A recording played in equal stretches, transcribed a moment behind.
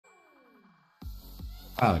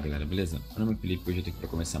Fala galera, beleza? Meu nome é Filipe, hoje eu tô aqui para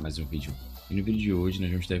começar mais um vídeo. E no vídeo de hoje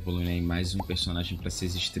nós vamos estar evoluindo em mais um personagem para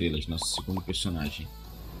 6 estrelas, nosso segundo personagem.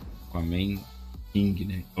 Com a main King,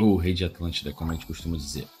 né? Ou Rei de Atlântida, como a gente costuma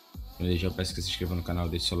dizer. Então desde já eu peço que se inscreva no canal,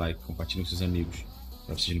 deixe seu like, compartilhe com seus amigos,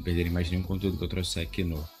 para vocês não perderem mais nenhum conteúdo que eu trouxer aqui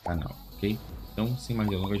no canal, ok? Então, sem mais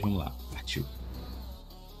delongas, vamos lá, partiu!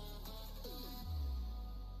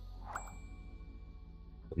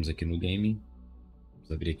 Estamos aqui no game,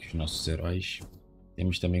 vamos abrir aqui os nossos heróis.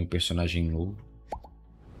 Temos também um personagem novo.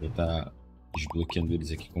 Vou estar desbloqueando eles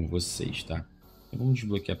aqui com vocês, tá? Então vamos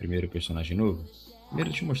desbloquear primeiro o personagem novo. Primeiro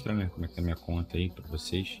deixa eu mostrar, né, como é que tá a minha conta aí para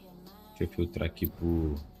vocês. Deixa eu filtrar aqui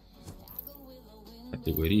por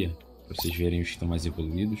categoria, para vocês verem os que estão mais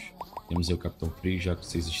evoluídos. Temos aí o Capitão Frio já com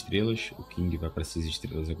 6 estrelas. O King vai para 6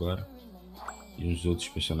 estrelas agora. E os outros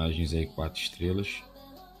personagens aí 4 estrelas.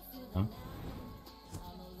 Tá?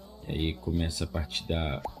 E aí começa a partir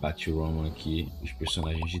da Battle Roman aqui, os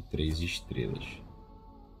personagens de 3 estrelas.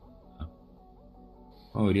 Tá?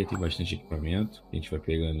 A maioria tem bastante equipamento, a gente vai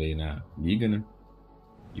pegando aí na liga, né?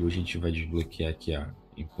 E hoje a gente vai desbloquear aqui a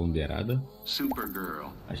Empoderada.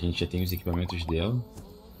 A gente já tem os equipamentos dela.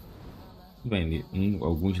 Bem,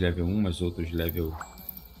 alguns level 1, mas outros level...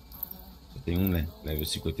 Tem um, né? Level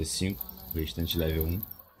 55, o restante level 1.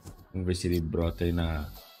 Vamos ver se ele brota aí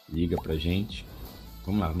na liga pra gente.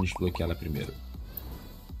 Vamos lá, vamos desbloquear ela primeiro.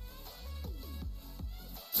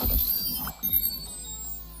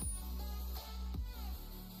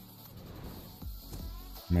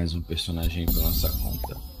 Mais um personagem para nossa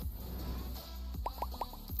conta.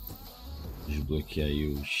 Desbloquear aí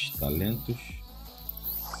os talentos.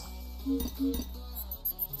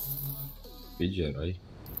 Pedir herói.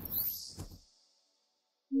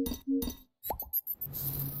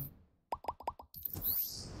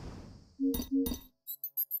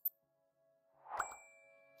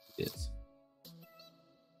 Beleza.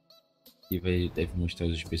 E deve mostrar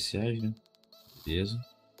os especiais, né? Beleza.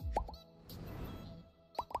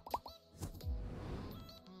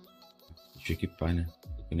 Deixa eu equipar, né?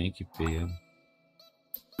 Eu nem equipei ela.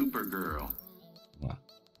 Vamos lá.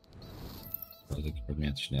 Olha os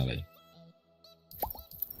equipamentos nela aí.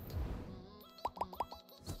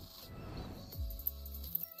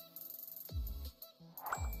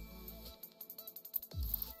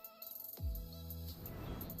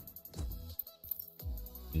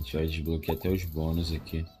 A gente vai desbloquear até os bônus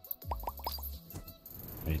aqui.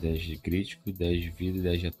 Mais 10 de crítico, 10 de vida e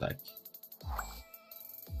 10 de ataque.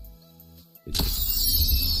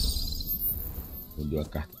 Mudou a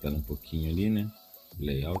carta tela um pouquinho ali, né?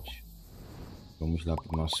 Layout. Vamos lá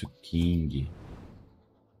pro nosso King.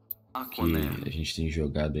 Que a gente tem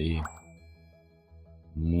jogado aí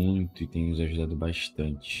muito e tem nos ajudado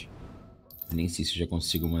bastante. Nem sei se eu já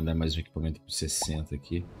consigo mandar mais um equipamento pro 60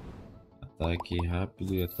 aqui. Ataque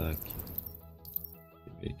rápido e ataque. Deixa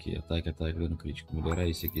eu ver aqui. Ataque, dano crítico. Melhorar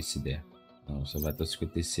isso aqui se der. Não, só vai até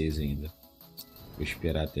 56 ainda. Vou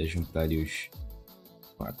esperar até juntar ali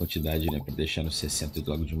a quantidade, né? Para deixar no 60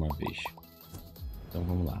 logo de uma vez. Então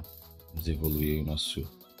vamos lá. Vamos evoluir o nosso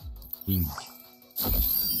King.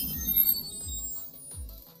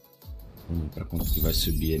 Vamos ver para quanto que vai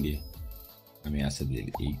subir ali a ameaça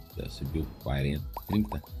dele. Eita, subiu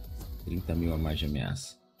 30 mil a mais de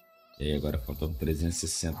ameaça. E aí agora faltam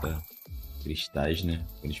 360 cristais, né?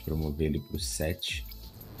 Para eles promover ele para o 7.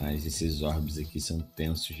 Mas esses orbes aqui são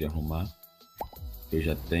tensos de arrumar. Eu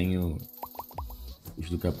já tenho os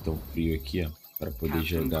do Capitão Frio aqui, ó, para poder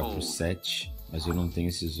jogar para o 7. Mas eu não tenho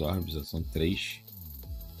esses orbes, ó, são 3.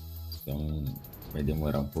 Então vai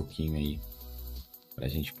demorar um pouquinho aí para a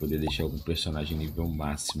gente poder deixar algum personagem nível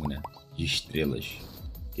máximo, né? De estrelas.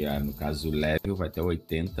 Que no caso o level vai até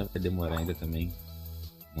 80, vai demorar ainda também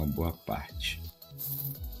uma boa parte.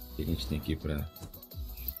 O que a gente tem aqui para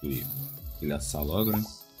enlaçar logo, né?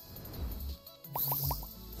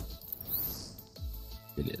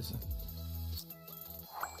 Beleza.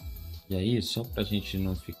 E aí, só pra gente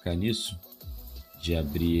não ficar nisso, de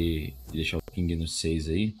abrir e deixar o King no 6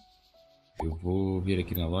 aí, eu vou vir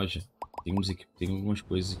aqui na loja. Tem algumas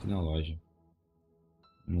coisas aqui na loja.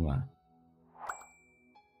 Vamos lá.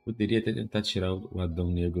 Poderia até tentar tirar o Adão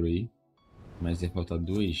Negro aí, mas vai faltar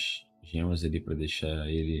 2 gemas ali para deixar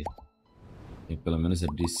ele... Tem pelo menos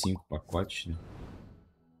abrir 5 pacotes, né?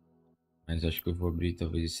 Mas acho que eu vou abrir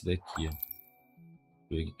talvez esse daqui, ó.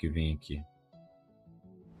 Deixa eu ver o que vem aqui.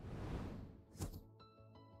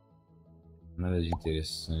 Nada de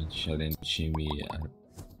interessante, além do time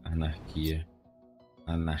Anarquia,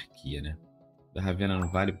 né? Da Ravena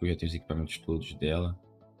não vale porque eu já tenho os equipamentos todos dela.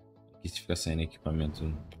 Aqui se ficar saindo equipamento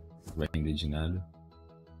não vai render de nada.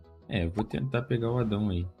 Eu vou tentar pegar o Adão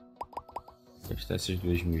aí. gastar essas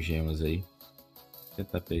 2.000 gemas aí.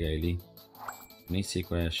 Tentar pegar ele. Nem sei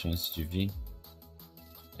qual é a chance de vir.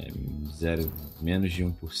 É menos de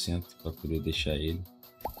 1% para poder deixar ele.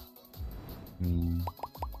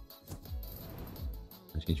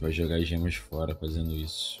 Acho que a gente vai jogar as gemas fora fazendo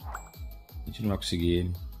isso. A gente não vai conseguir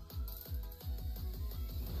ele.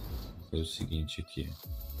 Vou fazer o seguinte aqui.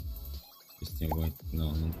 Se tem algum...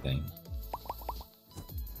 Não, não tem.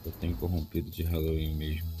 Eu tenho corrompido de Halloween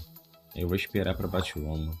mesmo. Eu vou esperar para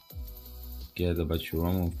Batwoman. Porque a da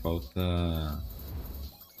Batwoman falta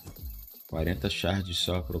 40 shards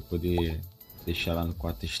só para eu poder deixar lá no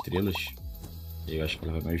 4 estrelas. Eu acho que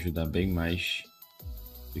ela vai me ajudar bem mais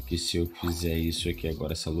do que se eu fizer isso aqui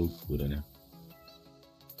agora, essa loucura, né?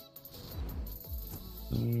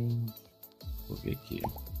 Então, vou ver aqui.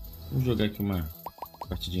 Vamos jogar aqui uma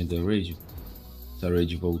partidinha da Raid. Essa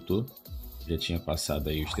Raid voltou. Já tinha passado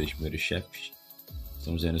aí os 3 primeiros chefes.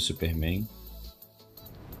 Estamos aí no Superman.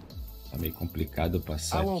 Tá meio complicado eu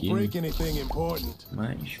passar aqui, né?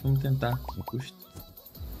 Mas vamos tentar, não custa.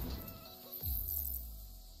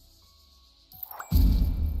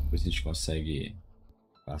 Depois a gente consegue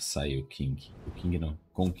passar aí o King. O King não,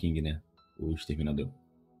 com o King, né? O Exterminador.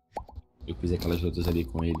 Eu fiz aquelas lutas ali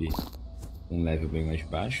com ele um level bem mais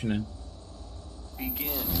baixo, né?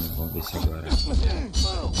 Vamos ver se agora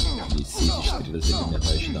de 6 estrelas ele ainda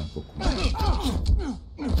vai ajudar um pouco mais.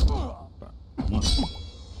 Opa.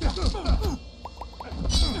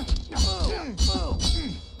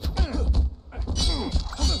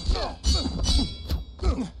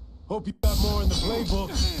 Hope you got more in the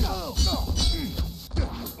playbook.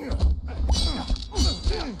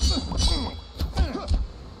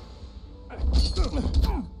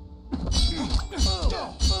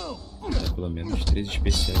 Pelo menos 3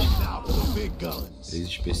 especiais. 3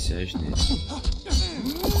 especiais nele.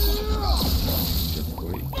 Já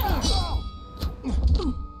foi.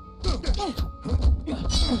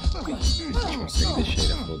 A gente consegue deixar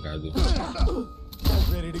ele afogado.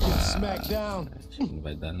 Acho que não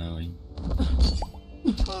vai dar não, hein?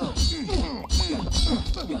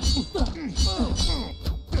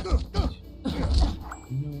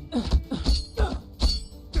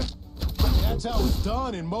 That's how it's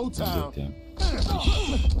done in Motown.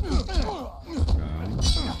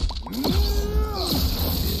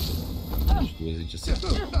 As duas a gente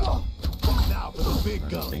acertou.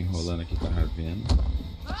 Tá enrolando aqui com a Ravena.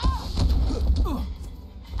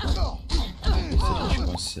 Ver se a gente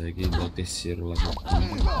consegue dar o terceiro lá no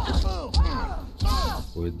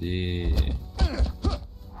poder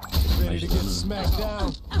mais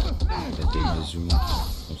dano. Já tem mais um,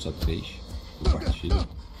 são só 3. Compartilha.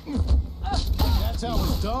 That's how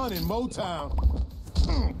it's done in Motown.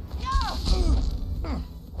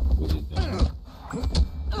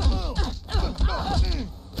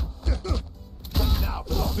 Now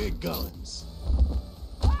for the big guns.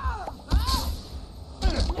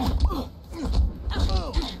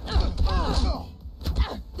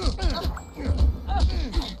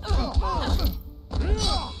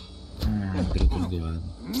 Entrou tudo do lado.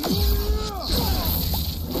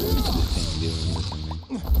 Defendeu ainda também.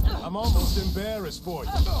 I'm almost embarrassed for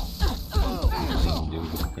you. Defendeu,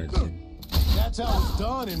 brincadeira. That's how it's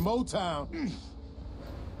done in Motown.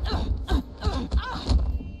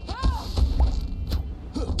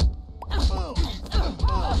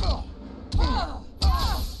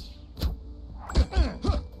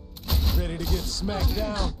 Ready to get smacked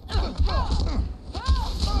down?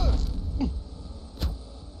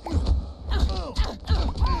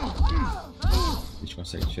 A gente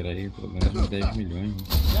consegue tirar aí pelo menos uns 10 milhões.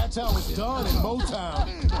 That's how it's done in Motown.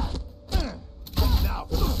 Now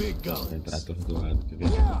for the big Vai guns. entrar atordoado, quer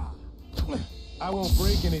ver? I won't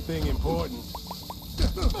break anything important.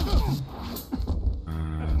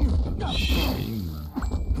 Tava cheio, mano.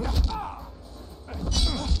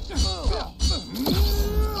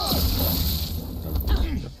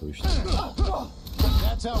 Já foi o estrago.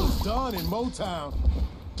 That's how it's done in Motown.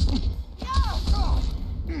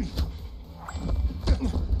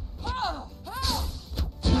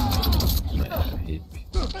 Hip.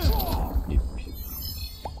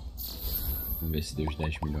 Vamos ver se deu os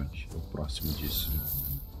 10 milhões. É o próximo disso.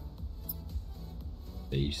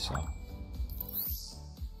 10 só.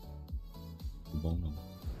 Bom não.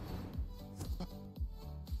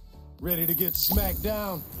 Ready to get smacked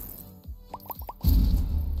down?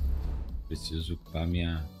 Preciso upar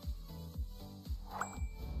minha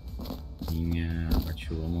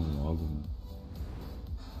Batwoman logo, mano.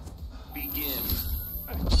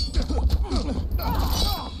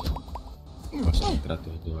 Posso entrar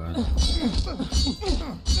atordoado.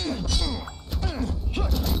 Já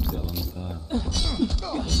que dela não tá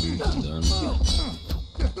dando dano.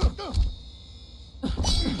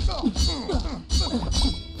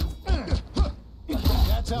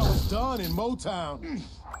 That's how it's done in Motown.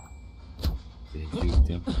 Perdi o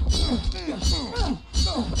tempo.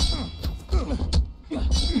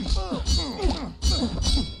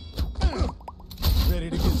 Ready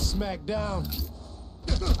to get smacked down.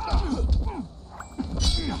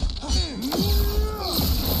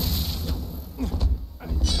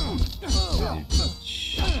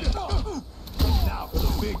 Now for the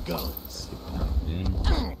big guns.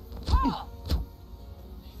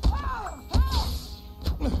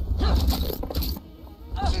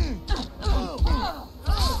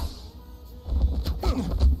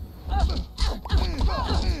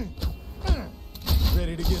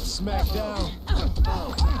 Ready to get smacked down.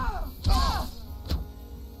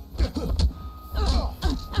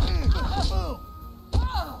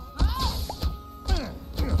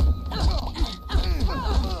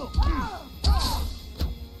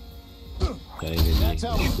 That's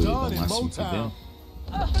how it's done in Motown.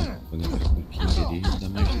 Quando entrar com o King ali, dá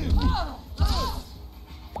mais dano.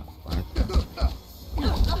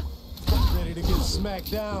 Ready to get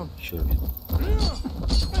smacked down. Deixa eu ver.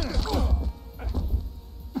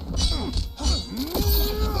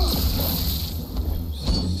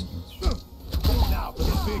 Now for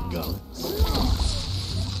the big guns.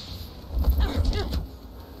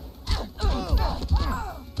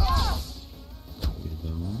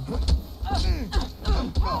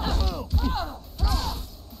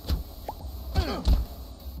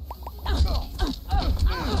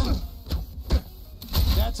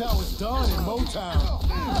 That's how it's done in Motown.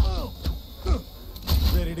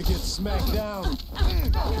 Ready to get smacked down.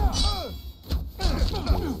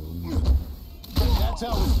 That's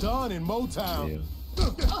how it's done in Motown.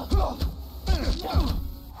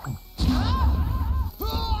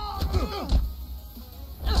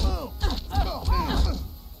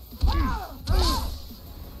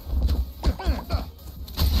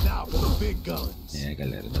 Now for the big guns. É,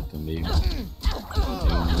 galera, ainda tô meio. Tem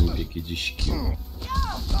um noob aqui de skill.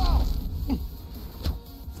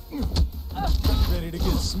 Ready to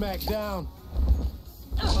get smacked down.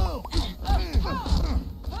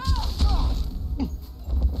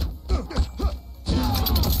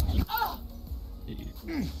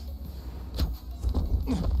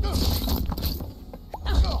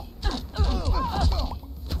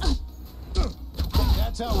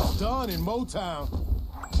 That's how it's done in Motown.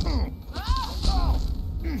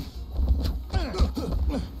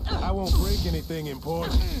 I won't break anything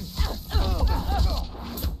important.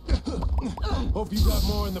 Hope you got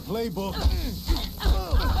more in the playbook.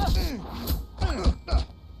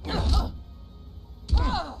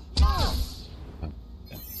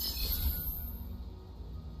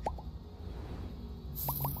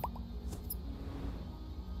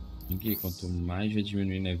 Aqui, quanto mais vai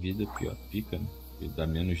diminuindo a vida, pior fica, né? Ele dá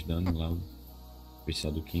menos dano lá. O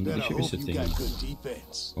especial do King. Deixa eu ver se eu tenho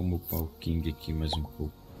como upar o King aqui mais um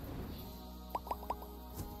pouco.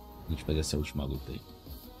 A gente fazer essa última luta aí.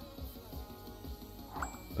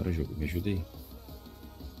 Para o jogo, me ajuda aí.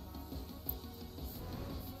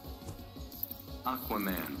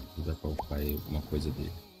 Aquaman. Dá pra upar aí alguma coisa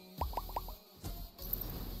dele.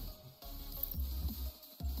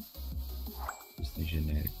 Isso tem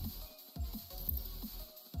genérico.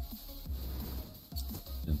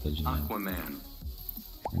 Tenta de nada. Aquaman.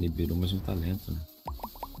 Liberou mais um talento, né?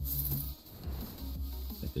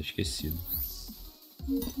 Até esquecido.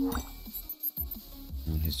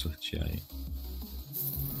 Vamos ressortear aí.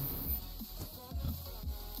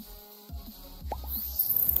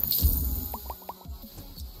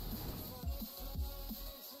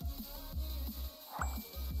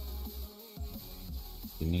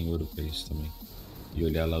 Tem nem ouro pra isso também. E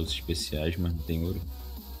olhar lá os especiais, mas não tem ouro.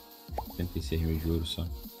 56 mil de ouro só.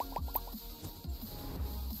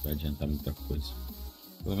 Vai adiantar muita coisa.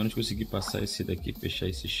 Pelo menos consegui passar esse daqui, fechar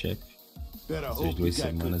esse chefe. Essas 2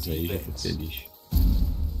 semanas aí já tô feliz.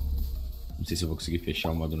 Não sei se eu vou conseguir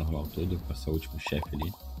fechar o modo normal todo, passar o último chefe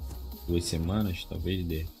ali. 2 semanas, talvez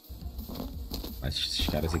dê. Mas esses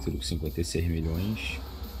caras aí tudo com 56 milhões.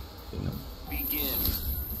 Sei não.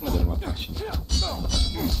 Fazer uma parte.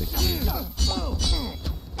 Isso aqui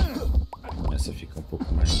começa a ficar um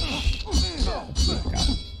pouco mais complicado.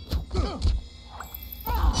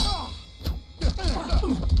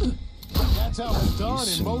 That's how it's done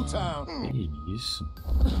in Motown. Que isso?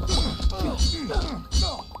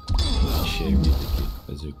 Deixa a vida aqui.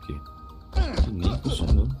 Fazer o quê? Que nem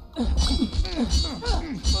funcionou.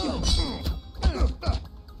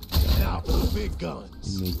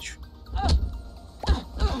 Inútil.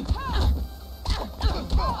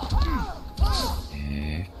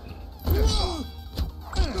 É.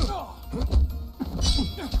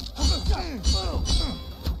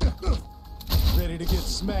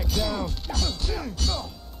 smacked down.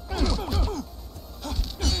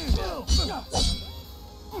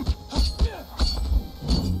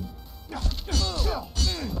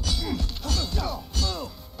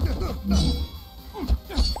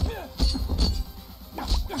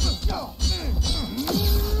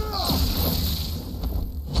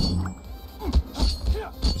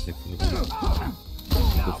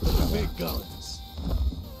 Now for the big guns.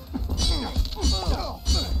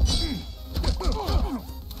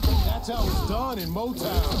 That's how it's done in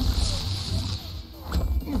Motown.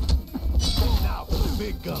 Now for the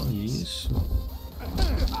big guns. Isso.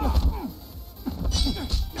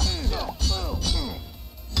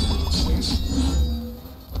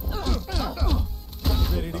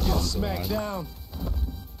 Ready to get smacked down.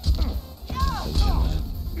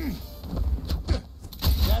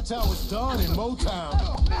 That's how it's done in Motown.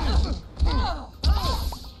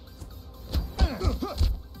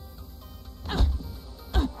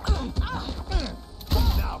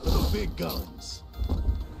 Now for the big guns.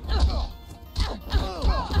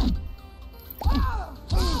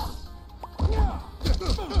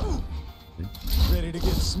 Ready to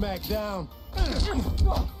get smacked down.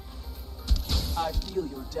 I feel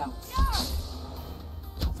your doubts.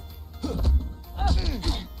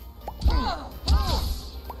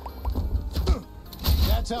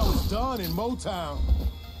 That's how it's done in Motown.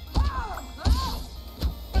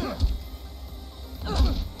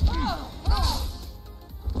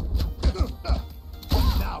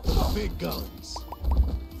 Now for the big guns.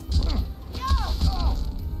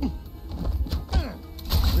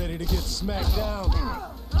 Ready to get smacked down.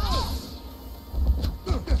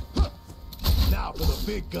 Now for the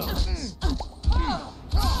big guns.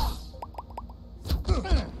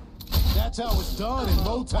 That's how it's done in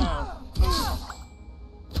Motown.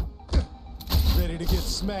 Ready to get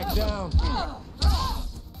smacked down.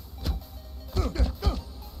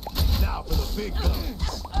 Now for the big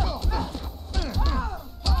guns.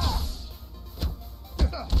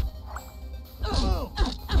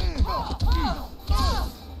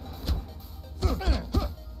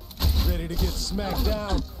 Ready to get smacked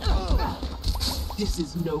down. This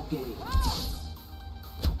is no game.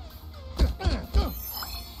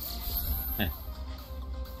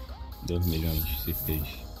 2 milhões se fez.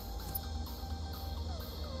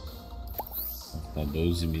 Falta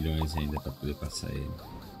 12 milhões ainda para poder passar ele.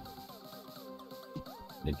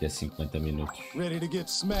 Daqui a 50 minutos. Ready to get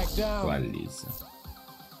smacked down. Atualiza.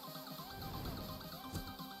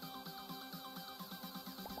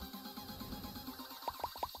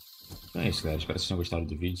 Então é isso, galera. Espero que vocês tenham gostado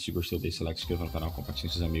do vídeo. Se gostou, deixe seu like, se inscreva no canal, compartilhe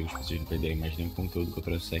com seus amigos para vocês não perderem mais nenhum conteúdo que eu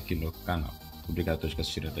trouxe aqui no canal. Obrigado a todos que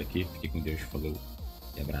assistiram até aqui. Fiquem com Deus. Falou.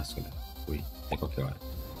 E abraço, galera. Fui. Até qualquer hora.